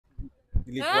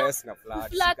Nilikuwa na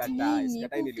flat. Sikatai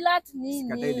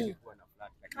nilikuwa na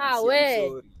flat.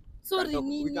 Sorry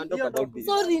nini? We can talk about this.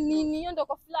 Sorry nini? Hiyo ndio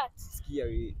kwa flat. Sikia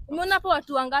wewe. Umeona hapo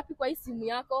watu wangapi kwa hii simu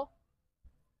yako?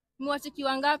 Umewacheki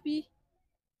wangapi?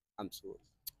 I'm sorry.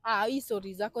 Hii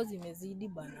story zako zimezidi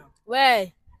bana.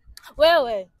 Wewe.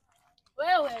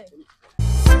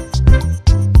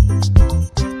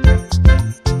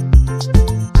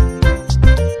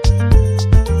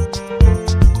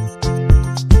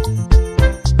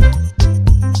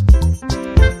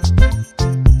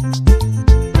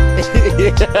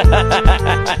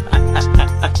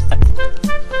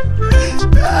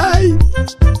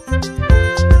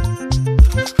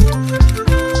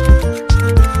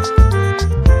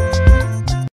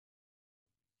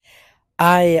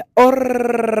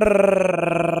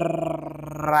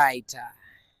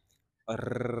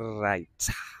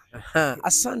 Alright.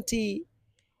 Asante.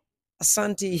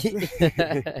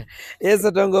 Yes,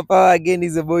 Tongo Power again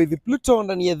is a boy the Pluto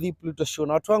ndani ya the Pluto show.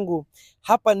 Na watu wangu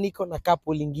hapa niko na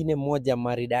couple lingine moja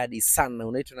maridadi sana.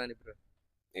 Unaitwa nani bro?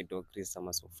 Naitwa Chris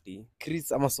ama Softy.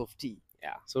 Chris ama Softy.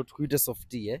 Yeah. So tukuite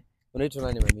Softy Unaitwa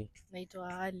nani mami?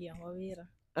 Naitwa Alia Wawera.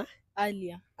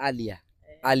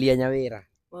 Alia Nyawera.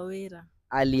 Wawera.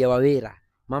 Alia Wawera.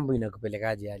 Mambo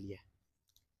inakupelekaje Alia?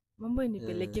 Mambo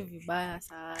inipeleke vibaya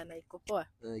sana. Iko poa?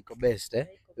 Iko best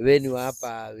Wewe ni wa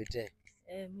hapa Wete?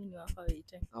 Mimi ni wa hapa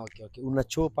Wete. Okay.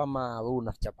 Unachopa ama wewe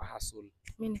unachapa hustle?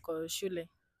 Mimi niko shule.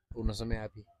 Unasomea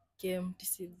wapi?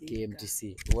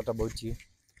 KMTC. What about you?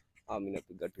 Mimi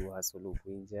napiga tu hustle huko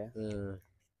nje.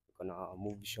 Niko na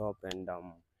movie shop and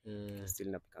still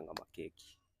napikanga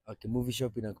makeki. Okay, movie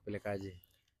shop inakupelekaje?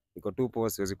 Niko tu poa,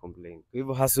 siwezi complain. Kwa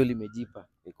hivyo hustle imejipa.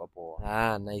 Niko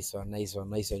poa. Nice one.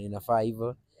 Ninafaa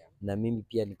hivyo. Na mimi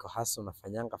pia niko hustle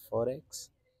nafanyanga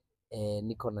forex.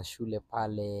 Niko na shule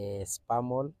pale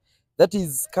Spamall. That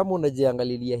is kama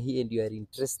unajiangalilia hii and you are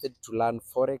interested to learn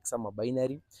forex ama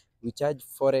binary, we charge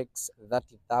forex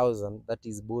 30,000, that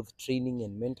is both training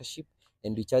and mentorship,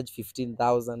 and we charge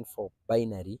 15,000 for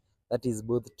binary, that is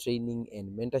both training and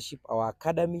mentorship. Our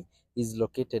academy is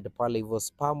located pale hivyo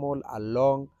Spamall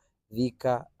along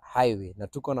Thika Highway. Na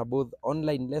tuko na both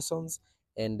online lessons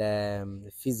and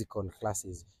physical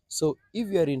classes. So if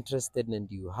you are interested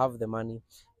and you have the money,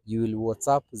 you will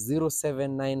WhatsApp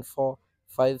 0794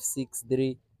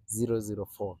 563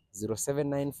 004.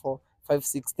 0794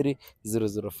 563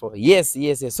 004.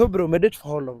 Yes. So bro, medit for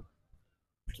how long?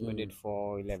 Medit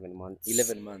for 11 months.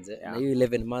 11 months Na hiyo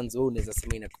 11 months wewe unaweza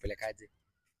sema inakupelekaje?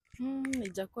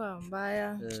 Ijakuwa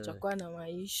mbaya, tutakuwa na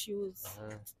my issues.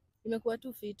 Imekuwa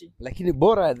tu fiti. Lakini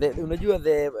bora unajua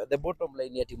the bottom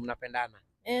line ya timu mnapendana.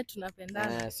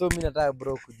 Tunapendana. So mimi nataka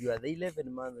bro kujua the 11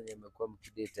 months yenye mmekuwa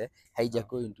mkidate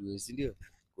haijakuwa into waste, ndio?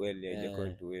 Kweli haijakuwa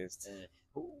into waste.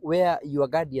 Where your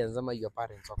guardians ama your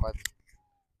parents wako wapi?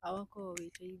 Hawako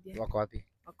Wete. Wako wapi?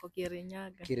 Wako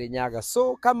Kirinyaga. Kirinyaga.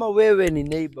 So kama wewe ni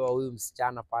neighbor wa huyu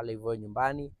msichana pale hivyo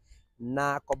nyumbani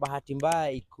na kwa bahati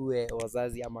mbaya ikue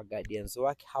wazazi ama guardians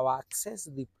wake hawa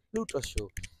access the Pluto show,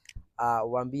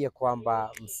 waambie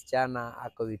kwamba msichana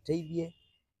ako Wete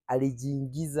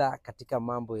alijiingiza katika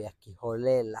mambo ya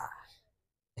kiholela.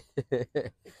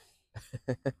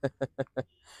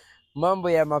 Mambo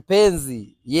ya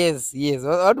mapenzi. Yes.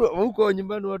 Watu huko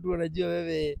nyumbani watu wanajua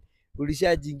wewe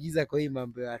ulishajiingiza kwa hii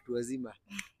mambo ya watu wazima.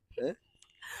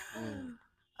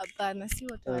 Hapana, si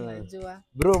watu wanajua.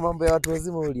 Bro, mambo ya watu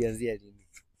wazima ulianzia lini?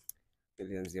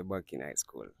 Nilianzia back in high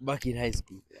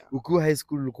school. Yeah. Ukiwa high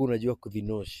school ulikuwa unajua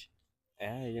kudhinosh?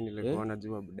 Hiyo nilikuwa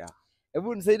najua buda.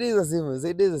 Hebu nisaidie hizo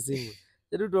simu.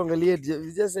 Hebu tuangalie,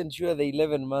 just ensure the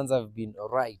 11 months have been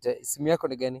alright. Simu yako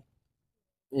ni gani?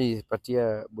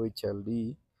 Patia boy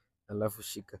child alafu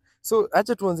shika. So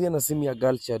acha tuanzie na simu ya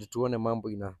girl child tuone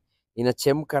mambo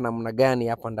inachemka namna gani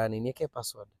hapa ndani. Niweke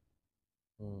password.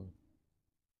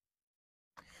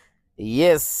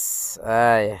 Yes.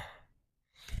 Haya.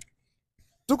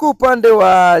 Tuko upande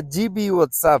wa GB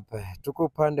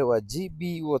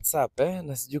WhatsApp.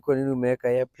 Na sijui kwa nini umeweka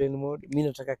airplane mode. Mimi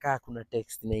nataka kaa kuna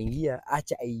text inaingia,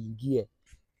 acha aingie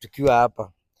tukiwa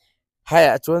hapa.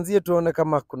 Haya, tuanzie tuone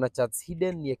kama kuna chats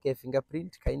hidden. Niweke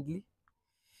fingerprint kindly.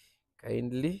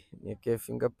 Niweke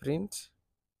fingerprint.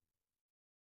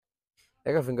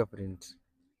 Weka fingerprint.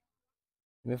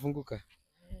 Imefunguka?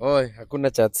 Oi,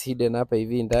 hakuna chats hidden hapa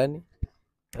hivi ndani.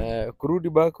 Kurudi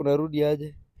back unarudi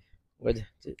aje? Ngoja.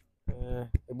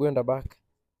 Hebu enda back.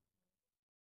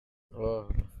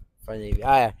 Fanya hivi.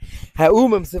 Haya,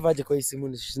 umemsave aje kwa hii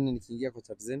simu nikiingia kwa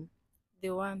chat zenu? The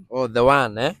one. The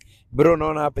one Bro,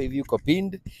 naona hapa hivi uko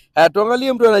pinned.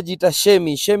 Tuangalie mtu anajiita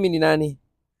Shemi. Shemi ni nani?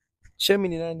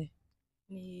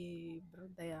 Ni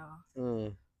brother ya.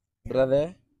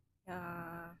 Brother? Ya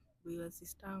Bila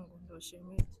sistangu ndo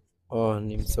shemeji. Oh,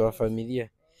 ni mse wa familia.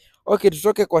 Okay,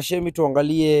 tutoke kwa Shemi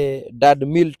tuangalie Dad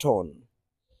Milton.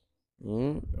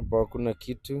 Hapo hakuna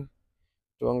kitu.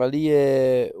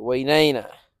 Tuangalie Wainaina.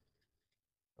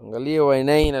 Angalie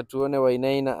Wainaina, tuone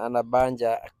Wainaina anabanja.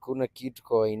 Hakuna kitu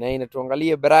kwa Wainaina.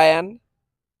 Tuangalie Brian.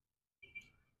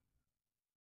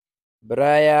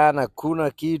 Brian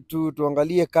hakuna kitu.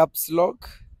 Tuangalie Caps Lock.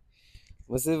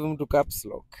 Umesave mtu Caps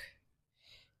Lock.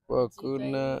 Kwa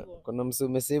kuna mse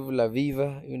umesave La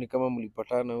Viva. Hiyo ni kama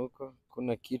mlipatana huko.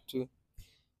 Kuna kitu.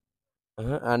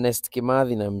 Ernest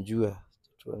Kimathi namjua.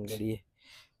 Tuangalie.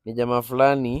 Ni jamaa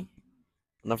fulani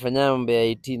anafanya mambo ya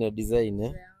IT na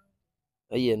design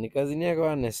Aya, ni kazi yako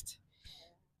Ernest.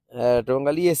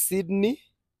 Tuangalie Sydney.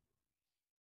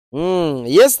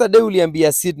 Yesterday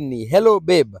uliambia Sydney, hello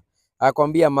babe.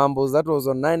 Akwambia mambo, that was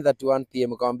on 9:31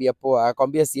 PM. Akamwambia poa.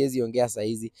 Akamwambia siwezi ongea saa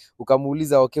hizi.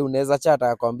 Ukamuuliza okay unaweza chat?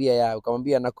 Akamwambia ya.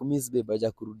 Ukamwambia nakumiss babe,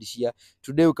 hajakurudishia.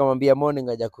 Today ukamwambia morning,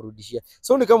 hajakurudishia.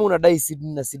 So ni kama unadai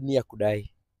Sydney na Sydney ya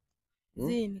kudai.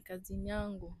 Ni kazini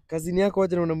yangu. Kazini yako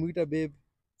aje na unamuita babe?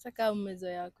 Saka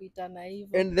umezoea kuitana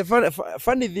hivyo. And the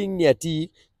funny thing ni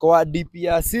ati kwa DP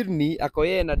ya Sydney ako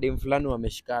yeye na dem fulani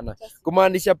wameshikana.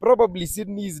 Kumaanisha probably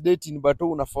Sydney is dating but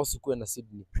una force kuwe na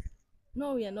Sydney.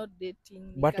 No, we are not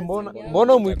dating. But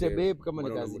mbona umuite babe kama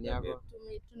ni kazini yako?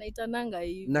 Tunaitananga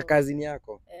hivyo. Na kazini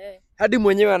yako? Hadi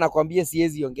mwenyewe anakwambia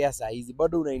siwezi ongea saa hizi,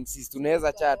 bado una insist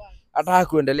unaweza chat, hata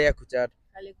hakuendelea kuchat.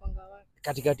 Alikonga wapi?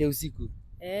 Katikati ya usiku.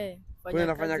 Wewe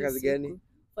unafanya kazi gani?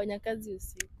 Fanya kazi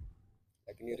usiku.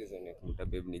 Lakini reason ya kumuita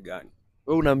babe ni gani?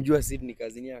 Wewe unamjua Sydney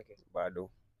kazini yake? Bado.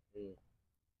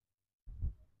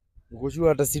 Ukojua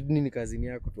hata Sydney ni kazini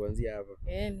yako, tuanzie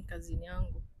hapa. Ni kazini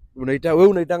yangu. Wewe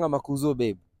unaitanga makuzo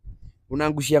babe?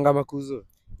 Unaangushianga makuzo?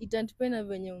 Itanipenda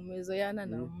venye umezoeana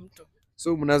na mtu.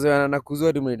 So mnazoeana na kuzo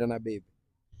hadi mnaitana babe?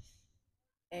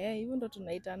 Hivyo ndo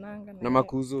tunaitananga na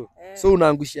makuzo. So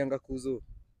unaangushianga kuzo?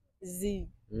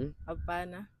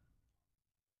 Hapana.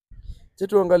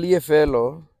 Tuangalie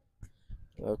fellow.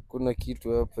 Kuna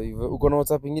kitu hapa hivyo. Uko na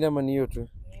WhatsApp nyingine ama ni hiyo tu?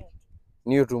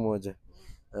 Ni hiyo tu moja.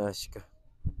 Shika.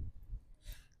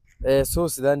 So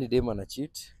sidhani dem ana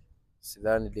cheat.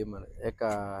 Sidhani dem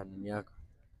eka nini yako.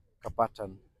 Ka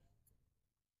pattern.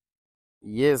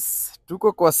 Yes,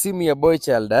 tuko kwa simu ya Boy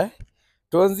Child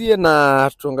Tuanzie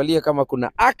na tuangalie kama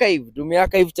kuna archive.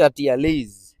 Tumearchive chat ya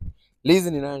Liz. Liz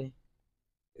ni nani?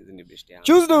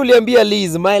 Tuesday uliambia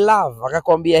Liz my love,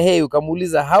 akakwambia hey,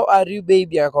 ukamuuliza how are you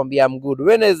baby, akakwambia I'm good.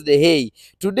 Wednesday hey,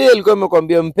 today alikuwa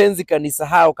amekwambia mpenzi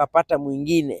kanisahau kapata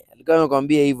mwingine, alikuwa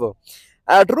amekwambia hivyo.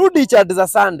 Turudi chat za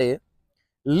Sunday.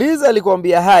 Liz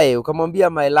alikwambia hi, ukamwambia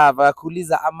my love,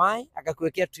 akakuuliza am I,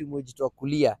 akakuwekea tu emoji tu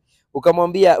kulia.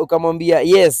 Ukamwambia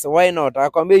yes why not,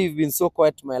 akakwambia you've been so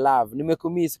quiet my love,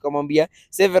 nimekumiss. Ukamwambia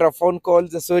several phone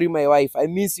calls, sorry my wife, I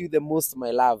miss you the most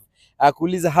my love.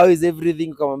 Akuuliza how is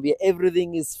everything, ukamwambia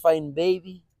everything is fine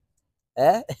baby.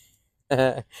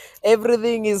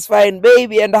 Everything is fine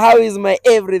baby, and how is my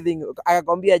everything,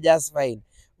 akakwambia just fine.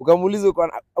 Ukamuuliza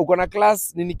uko na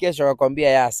class nini kesho, akakwambia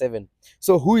ya 7.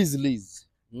 So who is Liz?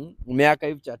 Umeaka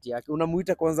hivi chat yake,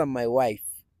 unamuita kwanza my wife.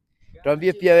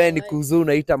 Tuambie pia wewe ni kuzo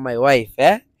unaita my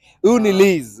wife Huyu ni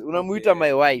Liz, unamuita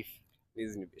my wife.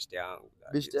 Liz ni best yangu.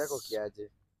 Best yako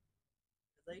kiaje?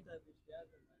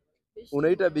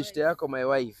 Unaita best yako my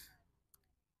wife?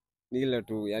 Ni ile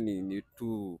tu, yani ni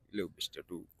tu ile best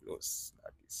tu close,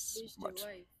 that is but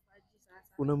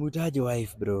unamuitaje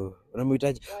wife bro?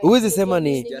 Unamuitaje? Huwezi sema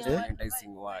ni just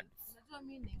enticing word. Unajua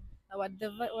meaning what the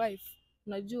wife?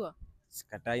 Unajua?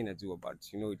 Sikatai najua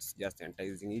but you know it's just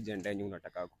enticing. Ije ndani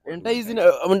unataka enticing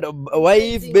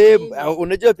wife babe.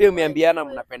 Unajua pia umeambiana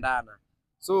mnapendana.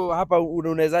 So hapa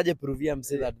unawezaje prove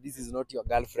mse that this is not your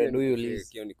girlfriend huyo Liz?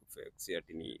 Kio ni kufake, si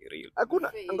ati ni real.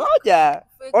 Hakuna, ngoja.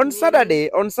 On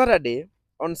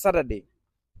Saturday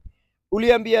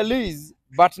uliambia Liz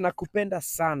but nakupenda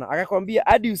sana. Akakwambia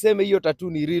hadi useme hiyo tattoo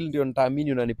ni real ndio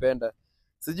nitaamini unanipenda.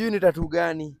 Sijui ni tattoo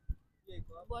gani.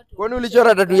 Kwani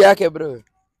ulichora tattoo yake bro?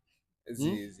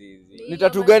 Ni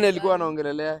tattoo gani alikuwa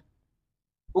anaongelelea?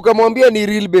 Ukamwambia ni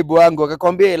real babe wangu,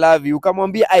 akakwambia I love you.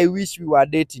 Ukamwambia I wish we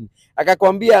were dating.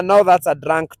 Akakwambia now that's a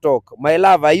drunk talk. My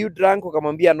love, are you drunk?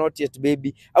 Ukamwambia not yet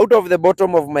baby. Out of the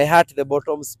bottom of my heart the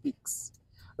bottom speaks.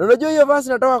 Unajua hiyo verse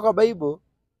inatoka kwa Bible?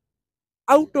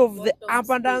 Out of the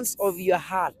abundance of your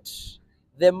heart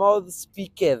the mouth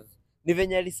speaketh. Ni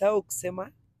venye alisahau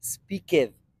kusema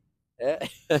speaketh.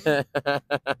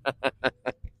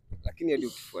 Lakini hadi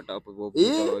ukifuata hapo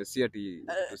hivyo si ati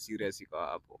serious iko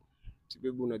hapo.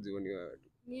 Sibebu unajua ni wewe.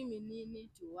 Mimi nini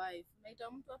to wife?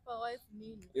 Naita mtu hapa wife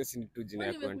nini? Yes, ni tu jina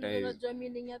yako entire. Unajua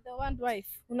meaning ya the one wife?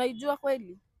 Unaijua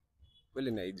kweli?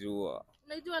 Kweli naijua.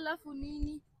 Unajua alafu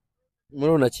nini?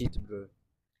 Mbona una cheat bro?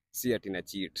 Si ati na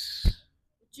cheat.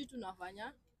 Cheat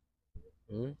unafanya?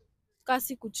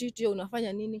 Kasi kucheat hiyo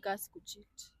unafanya nini kasi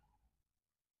kucheat?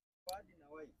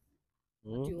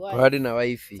 Hadi na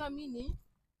wifi. Sasa mimi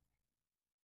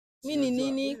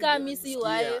nini kama mimi si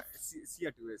wife? Si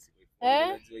ati wewe si.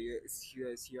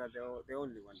 You are the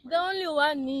only one. The only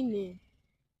one nini?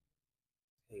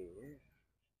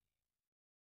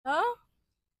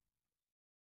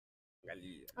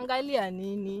 Angalia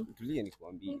nini? Tulie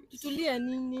nikwambie. Tulie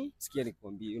nini? Sikia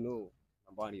nikwambie, number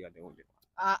one, you are the only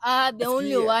one. The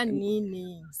only one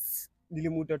nini?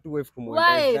 Nilimuta tu wife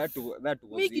kumwenda. That was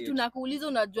mimi kitu nakuuliza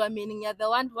unajua meaning ya the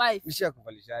one wife?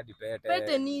 Nishakuvalisha hadi pete.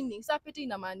 Pete nini? Sasa pete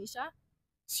inamaanisha?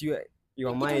 Sio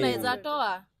your mind. Tunaweza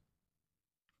toa.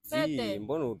 Pete.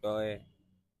 Mbona utoe?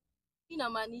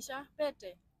 Inamaanisha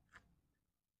pete.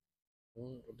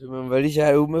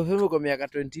 Tumemvalisha umefema kwa miaka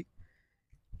 20.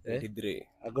 23.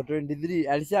 Ako 23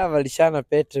 alishavalishana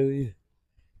pete huyu.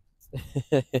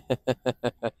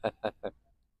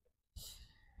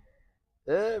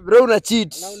 Bro una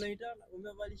cheat. Na unaitana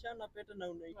umevalishana pete na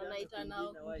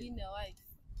unaitana mwingine wife.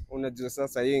 Unajua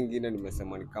sasa hii nyingine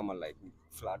nimesema ni kama like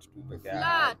flat tu peke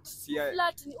yake.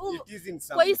 Flat ni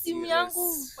kwa simu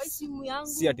yangu,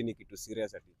 Si ati ni kitu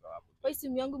serious ati hapo. Kwa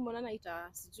simu yangu mbona naita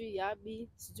sijui Yabi,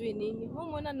 sijui nini. Wewe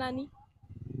umeona nani?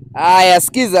 Aya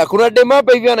sikiza, kuna dem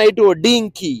hapa hivi anaitwa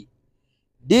Dinky.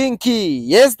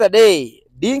 Yesterday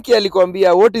Dinky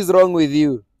alikwambia what is wrong with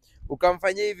you?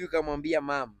 Ukamfanyia hivi ukamwambia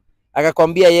mom.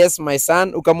 Akakwambia yes my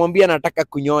son, ukamwambia nataka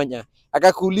kunyonya.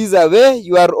 Akakuuliza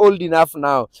you are old enough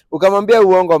now. Ukamwambia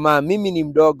uongo mom, mimi ni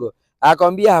mdogo.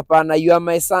 Akakwambia hapana, you are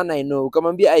my son I know.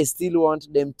 Ukamwambia I still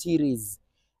want them tears.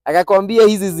 Akakwambia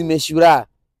hizi zimeshura.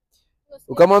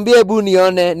 Ukamwambia hebu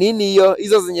nione nini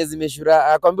hizo zenye zimeshura.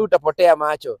 Akakwambia utapotea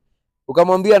macho.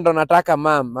 Ukamwambia ndo nataka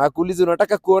mom. Akakuuliza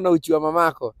unataka kuona uchi wa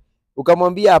mamako.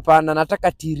 Ukamwambia hapana,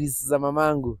 nataka tears za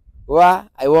mamangu.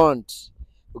 I want.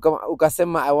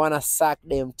 Ukasema I wanna suck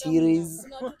them tears.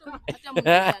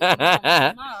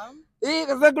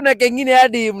 Sasa kuna kengine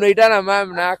hadi mnaitana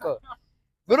mom nako.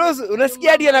 Bro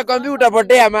unasikia hadi anakwambia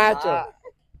utapotea macho.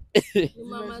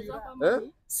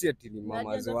 Si ati ni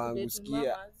mamazi wangu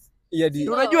sikia.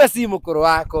 Tunajua si mkoro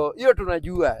wako. Hiyo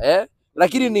tunajua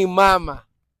lakini ni mama.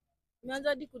 Umeanza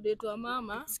hadi kudate wa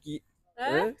mama.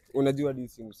 Unajua hadi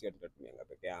simu si atatumia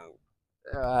peke yangu.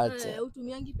 Acha.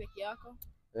 Utumiangi peke yako.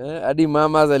 Hadi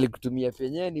mama alikutumia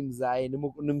penye ni mzae ni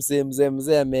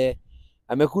mzee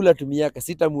amekula tumia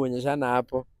sitamuonyeshana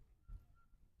hapo.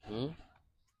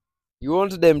 You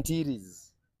want them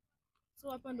tears. So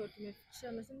hapa ndo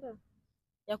tumefikishana sasa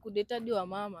ya kudate hadi wa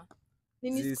mama.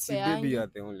 Nini si baby you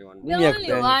are the only one. The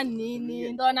only one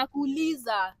nini? Ndo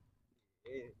anakuuliza.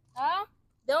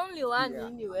 The only one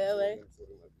nini wewe?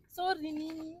 Sorry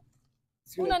nini?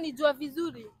 Unanijua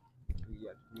vizuri?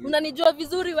 Unanijua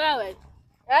vizuri wewe?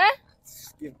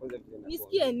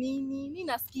 Nisikie nini? Nini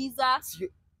nasikiza?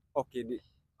 Okay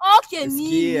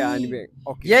nini?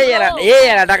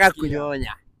 Yeye anataka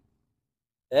kunyonya.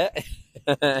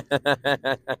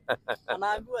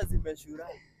 Anaambiwa zimeshura.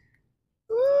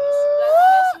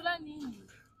 Zimeshura nini?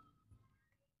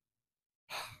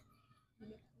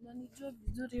 Unanijua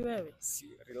vizuri wewe?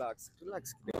 Relax.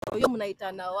 Huyo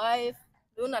mnaitana wife,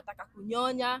 wewe unataka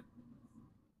kunyonya.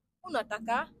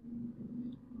 Unataka?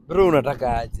 Bro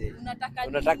unataka aje?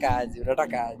 Unataka aje?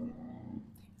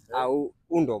 Au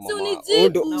undo mama.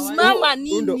 Mama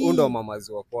nini? Undo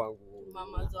mamazi wa kwangu.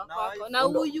 Mamazi wa kwako. Na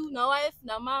huyu na wife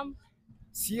na mom.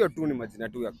 Sio tu ni majina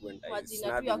tu ya kuenda.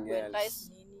 Majina tu ya kuenda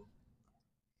nini?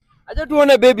 Acha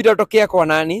tuone baby itatokea kwa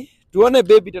nani?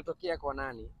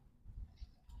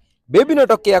 Baby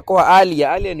inatokea kwa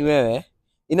Alia ni wewe.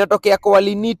 Inatokea kwa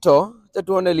Linito. Acha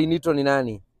tuone Linito ni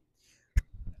nani?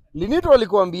 Linito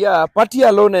alikuambia party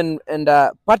alone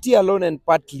and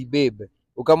partly babe.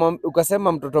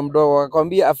 Ukasema mtoto mdogo.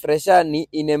 Akakwambia afreshani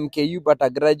in MKU but a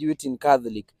graduate in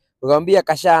Catholic. Ukamwambia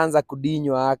kashaanza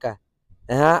kudinywa haka.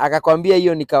 Akakwambia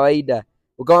hiyo ni kawaida.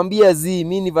 Ukamwambia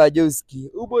mimi ni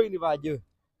Vajoski. Uboy ni Vajo.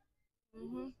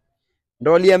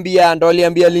 Ndo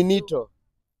aliambia Linito.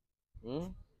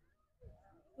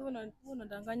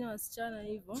 Unadanganya wasichana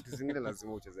hivyo. Kitu zingine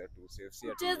lazima ucheze tu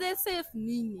safe. Ucheze safe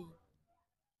nini?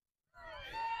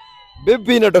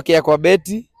 Baby inatokea kwa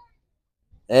Betty.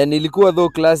 Nilikuwa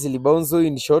though class ilibounce, so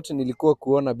in short nilikuwa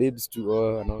kuona babes tu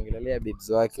anaongelelea babes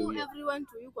wake huyo. Everyone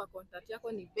to you kwa contact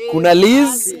yako ni babe. Kuna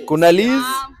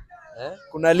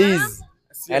Liz.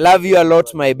 I love you a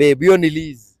lot my babe. Hiyo ni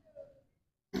Liz.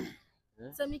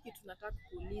 Sasa mimi kitu nataka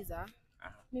kuuliza.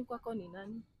 Mimi kwako ni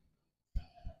nani?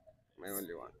 My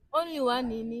only one. Only one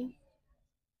nini?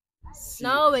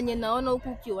 Nao wenye naona huku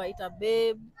ukiwaita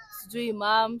babe, sijui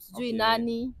mom, sijui Okay.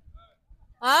 nani.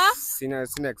 Ha?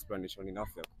 Sina explanation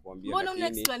enough ya kukuambia. Mbona una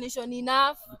explanation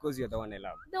enough? Because you're the one I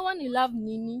love. The one you love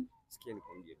nini? Sikia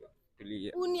nikwambie.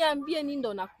 Tulia. Uniambie nini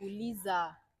ndo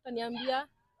nakuuliza. Utaniambia?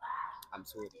 I'm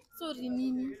sorry. Sorry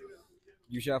nini?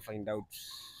 You shall find out.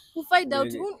 Ku find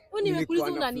out.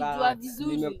 Nimekuuliza unanijua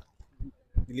vizuri.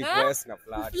 Nilikuwa na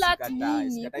flat. Flat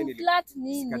nini? Flat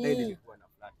nini?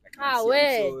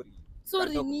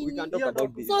 Sorry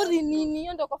nini? Sorry nini?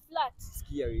 Hiyo ndo kwa flat.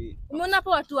 Sikia wewe. Umeona hapo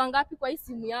watu wangapi kwa hii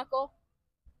simu yako?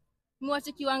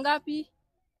 Umewacheki wangapi?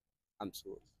 I'm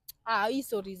sorry. Hii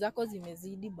story zako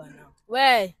zimezidi bana.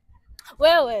 Wewe.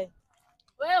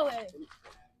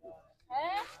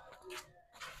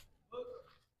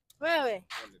 Wewe.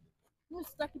 Mimi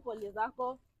sitaki pole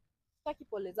zako. Sitaki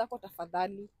pole zako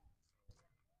tafadhali.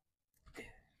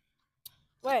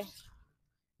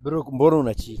 Bro, mbona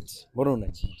una cheat?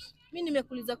 Mimi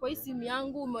nimekuuliza kwa hii simu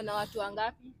yangu umeona watu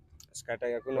wangapi?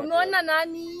 Sikatai hakuna. Umeona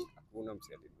nani? Hakuna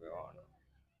msali nimeona.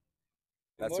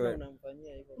 That's why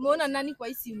unamfanyia hivyo. Umeona nani kwa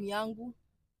hii simu yangu?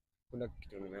 Kuna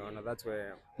kitu nimeona. That's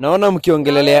why. Naona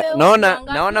mkiongelelea,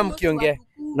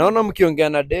 naona mkiongea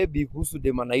na Debbie kuhusu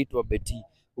dem anaitwa Betty.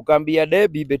 Ukaambia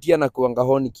Debbie Betty anakuanga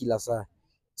honi kila saa.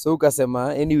 So ukasema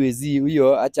anyways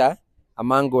huyo acha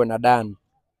amango na Dan.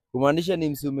 Kumaanisha ni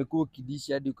msi umekuwa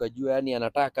kidishi hadi ukajua yani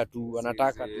anataka tu.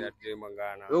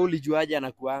 Wewe ulijuaje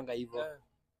anakuanga hivyo?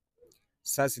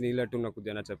 Sasa ni ile tu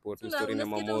nakuja na chapo tu story na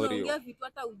Mamorio. Unaongea vitu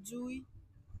hata ujui.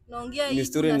 Naongea hivi. Ni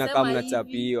story na kama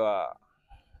nachapiwa.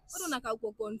 Wewe unakaa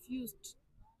uko confused.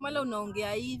 Mala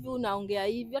unaongea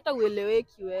hivi hata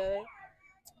ueleweki wewe.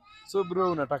 So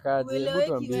bro unataka aje? Hebu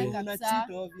tuambie. Una cheat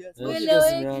obvious.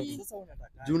 Ueleweki. Sasa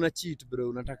unataka. Juu una cheat bro,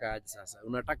 unataka aje sasa?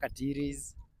 Unataka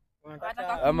tiris?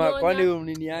 Unataka Ama kwani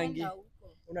mnini yangi?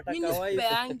 unataka wife.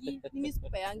 Mimi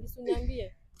sikupeangi, si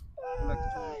niambie. Kuna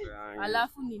kitu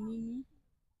Alafu ni nini?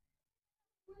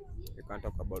 You can't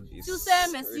talk about this.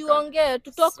 Tuseme siongee,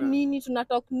 tuna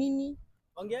talk nini?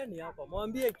 Ongeeni hapa,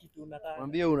 mwambie kitu unataka.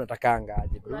 Mwambie unatakanga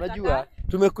aje bro. Unajua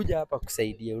tumekuja hapa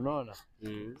kusaidia, unaona?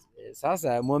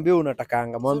 Sasa mwambie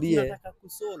unatakanga, mwambie tunataka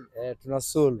kusolve. Tuna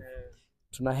solve.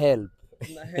 Tuna help.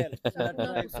 Tuna help.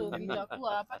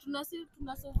 Tunakuwa hapa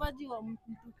tunasovaji wa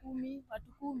mtu 10,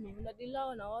 watu 10.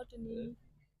 Unadilao na wote nini?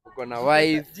 Uko na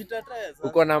wife, Jitetee.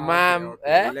 uko na mom,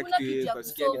 Hakuna kitu ya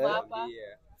kusolve hapa.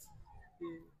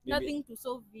 Nothing to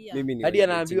solve here. Hadi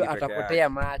anaambiwa atapotea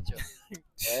macho.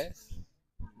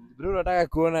 Bro unataka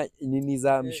kuona nini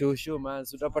za mshosho man,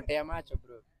 utapotea macho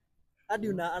bro. Hadi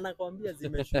anakuambia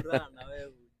zimeshurana na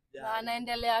wewe. Na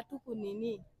anaendelea tu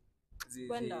kunini?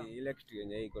 Kwenda. Ile kitu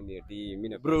yenye iko ni eti mimi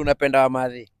na bro unapenda wa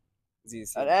madhi.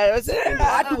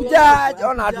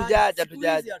 Hatujaja.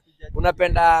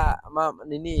 Unapenda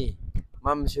nini?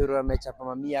 Mama mshuru amechapa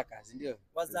mamia kazi ndio?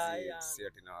 Wazaya. Si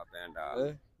ati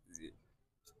nawapenda.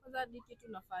 Kwanza diki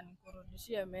tunafaa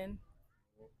nikurudishie men.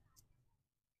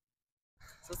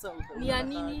 Sasa Ni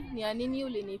ya nini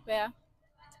ulinipea?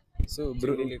 So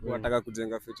bro nilikuwa nataka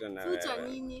kujenga future na Future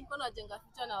nini? Mbona unajenga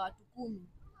future na watu 10?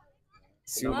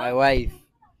 Sio my wife.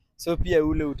 So pia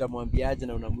ule utamwambiaje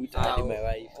na unamuita hadi my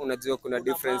wife? Unajua kuna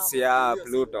difference ya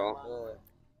Pluto.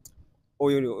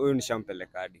 Huyu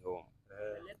nishampeleka hadi home.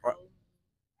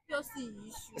 Hiyo si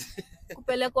issue.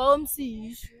 Kupelekwa home si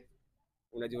issue.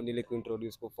 Unajua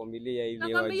nilikuintroduce kwa familia ili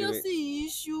wajue. Nakwambia hiyo si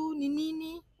issue, ni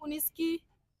nini? Unisikii?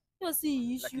 Hiyo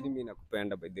si issue. Lakini mimi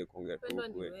nakupenda by the kuongea tu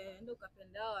wewe. Ndio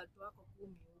ukapenda watu wako 10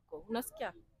 huko.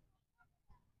 Unasikia?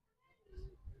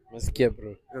 Unasikia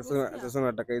bro? Sasa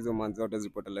nataka hizo manzi zote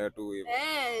zipotelea tu hivyo.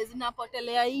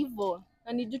 Zinapotelea hivyo.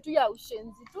 Na ni jutu ya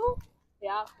ushenzi tu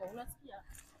yako. Unasikia?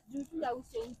 Jutu ya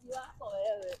ushenzi wako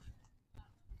wewe.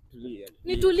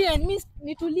 Nitulie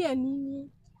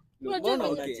nini? Unajua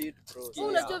una cheat bro.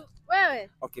 Unajua wewe?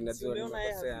 Okay, najua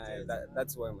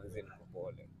that's why manzi niko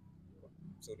pole.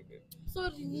 Sorry babe.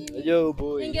 Sorry nini? Unajua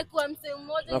boy. Ingekuwa msee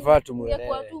mmoja. Nafaa tumuelewe.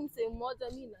 Ingekuwa tu msee mmoja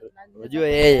mimi na. Unajua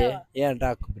yeye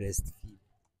anataka ku breastfeed.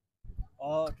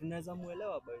 Tunaweza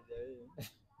muelewa by the way.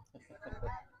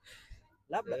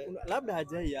 Labda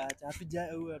hajaiacha,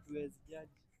 hatuwezi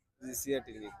judge. Si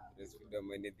ati ni breastfeed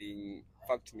ama anything.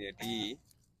 Fact ni ati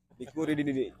niko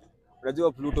ready.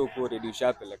 Unajua Pluto uko ready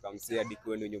ushapeleka msee hadi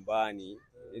kwenu nyumbani.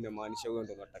 Inamaanisha wewe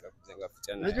ndio unataka kujenga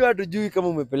future naye. Unajua hatujui kama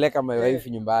umepeleka my wife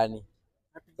nyumbani.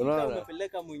 Unaona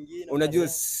umepeleka mwingine. Unajua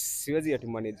siwezi ati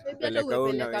manage kupeleka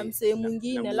wewe na msee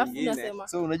mwingine alafu unasema.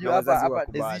 So unajua hapa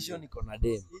decision iko na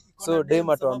dem. So dem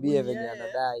atuambie venye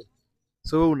anadai.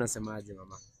 So wewe unasemaje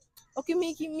mama? Okay,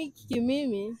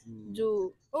 mimi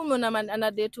juu umeona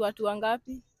ana date watu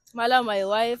wangapi? Mala my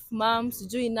wife, mom,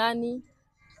 sijui nani.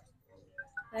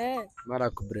 mara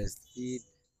ku breastfeed.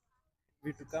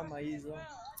 Vitu kama hizo.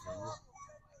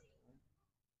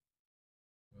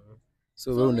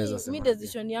 So wewe unaweza mi sema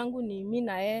decision yangu ni mi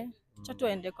na yeye cha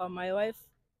tuende kwa my wife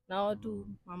na watu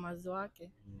mamazi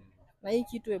wake, na hii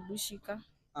kitu ebushika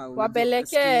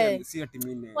wapelekee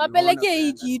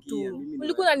hii kitu.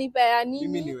 Ulikuwa unanipea mimi ni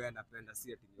nini? wewe napenda,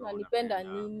 si ati ni wewe Unanipenda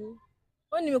nini?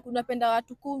 Wewe unapenda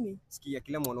watu 10. Sikia,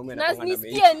 kila mwanaume Na anakuwa na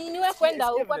nisikie nini wewe kwenda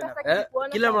huko hata kuona.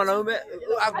 kila mwanaume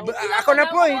ako na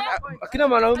point. Kila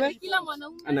mwanaume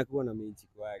anakuwa na mechi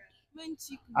kwake.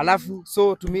 alafu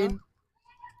so to mean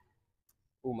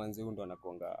Huyu manzi ndo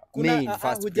anakuanga main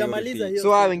first hujamaliza priority. hiyo.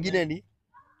 so hao wengine ni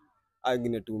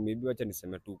Wengine tu maybe wacha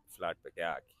niseme tu flat peke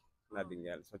yake. Nothing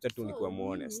else. Wacha tu nikuwa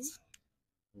honest.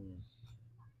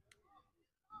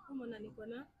 Umeona niko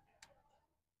na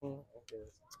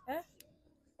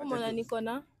umeona niko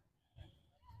na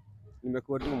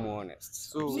Nimekuwa tu honest.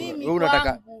 so Mimi wewe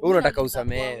unataka kwangu, wewe unataka mimi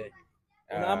usamehewe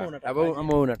Ama unataka ama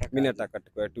wewe unataka Mimi nataka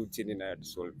tukae tu chini na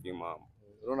tusolve hii mambo.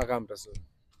 unaona kama mtaso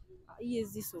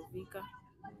haiwezi sovika.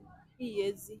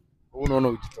 Haiwezi. unaona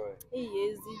ujitoe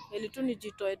Haiwezi. Ili tu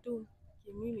nijitoe tu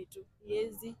kimimi tu.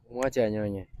 Haiwezi. mwache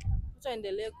anyonye. Acha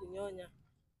endelee kunyonya.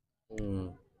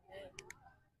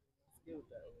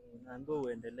 Naambiwa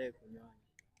uendelee kunyonya.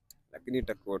 Lakini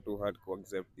itakuwa tu hard to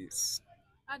accept this.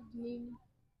 Hadi nini?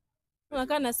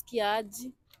 Unakaa nasikia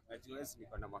aje? Najua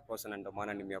niko na makosa na ndio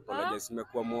maana nimeapologize.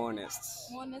 Nimekuwa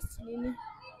honest. Honest nini?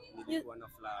 Nilikuwa na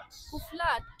flat.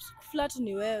 Kuflat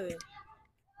ni wewe.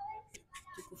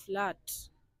 Kuflat.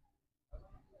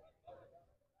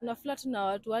 Una flat na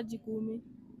watu aji 10.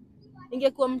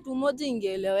 Ingekuwa mtu mmoja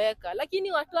ingeeleweka,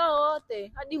 lakini watu hao wote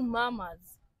hadi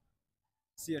mamas.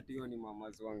 Si ati hiyo ni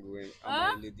mamazi wangu wewe ama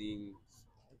anything.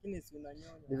 Lakini si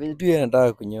unanyonya. Ni venye tu yeye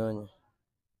anataka kunyonya.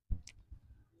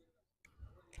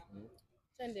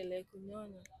 Endelee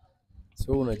kunyonya.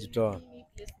 So unajitoa.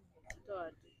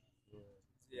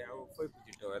 Yeah, ufai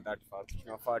kujitoa that fast.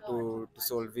 Tunafaa tu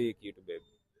solve hii kitu babe.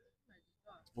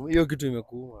 Hiyo kitu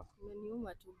imekuuma.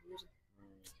 Umeniuma tu bure.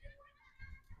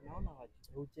 Naona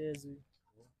huchezi.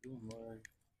 Unajitoa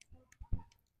tu.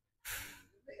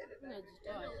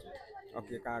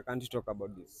 Okay, can't you talk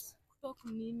about this? Kutalk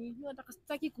nini? Nataka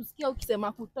sitaki kusikia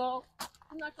ukisema kutalk.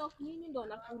 Tunatalk nini ndo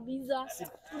nakuuliza?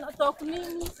 Tunatalk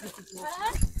nini?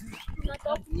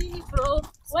 Tunatalk nini bro?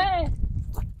 We.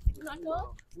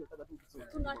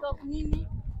 Tunatalk nini?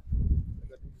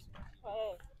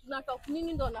 Tunatalk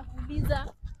nini ndo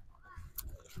nakuuliza?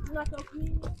 Tunatalk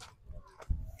nini?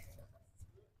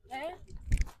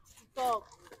 Talk.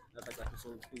 Nataka tu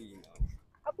solve hii mambo.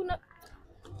 Hakuna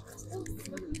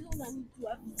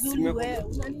unanijua vizuri wewe.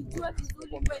 Unanijua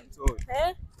vizuri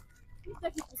wewe.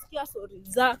 Sitaki kusikia story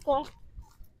zako.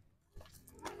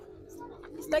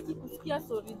 Sitaki kusikia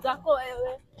story zako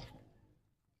wewe.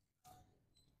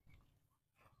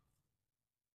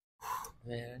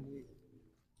 Yaani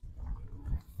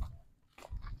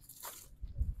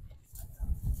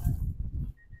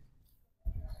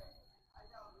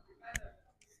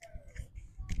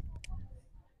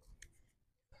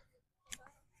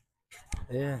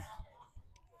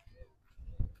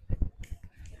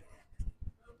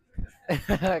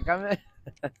kama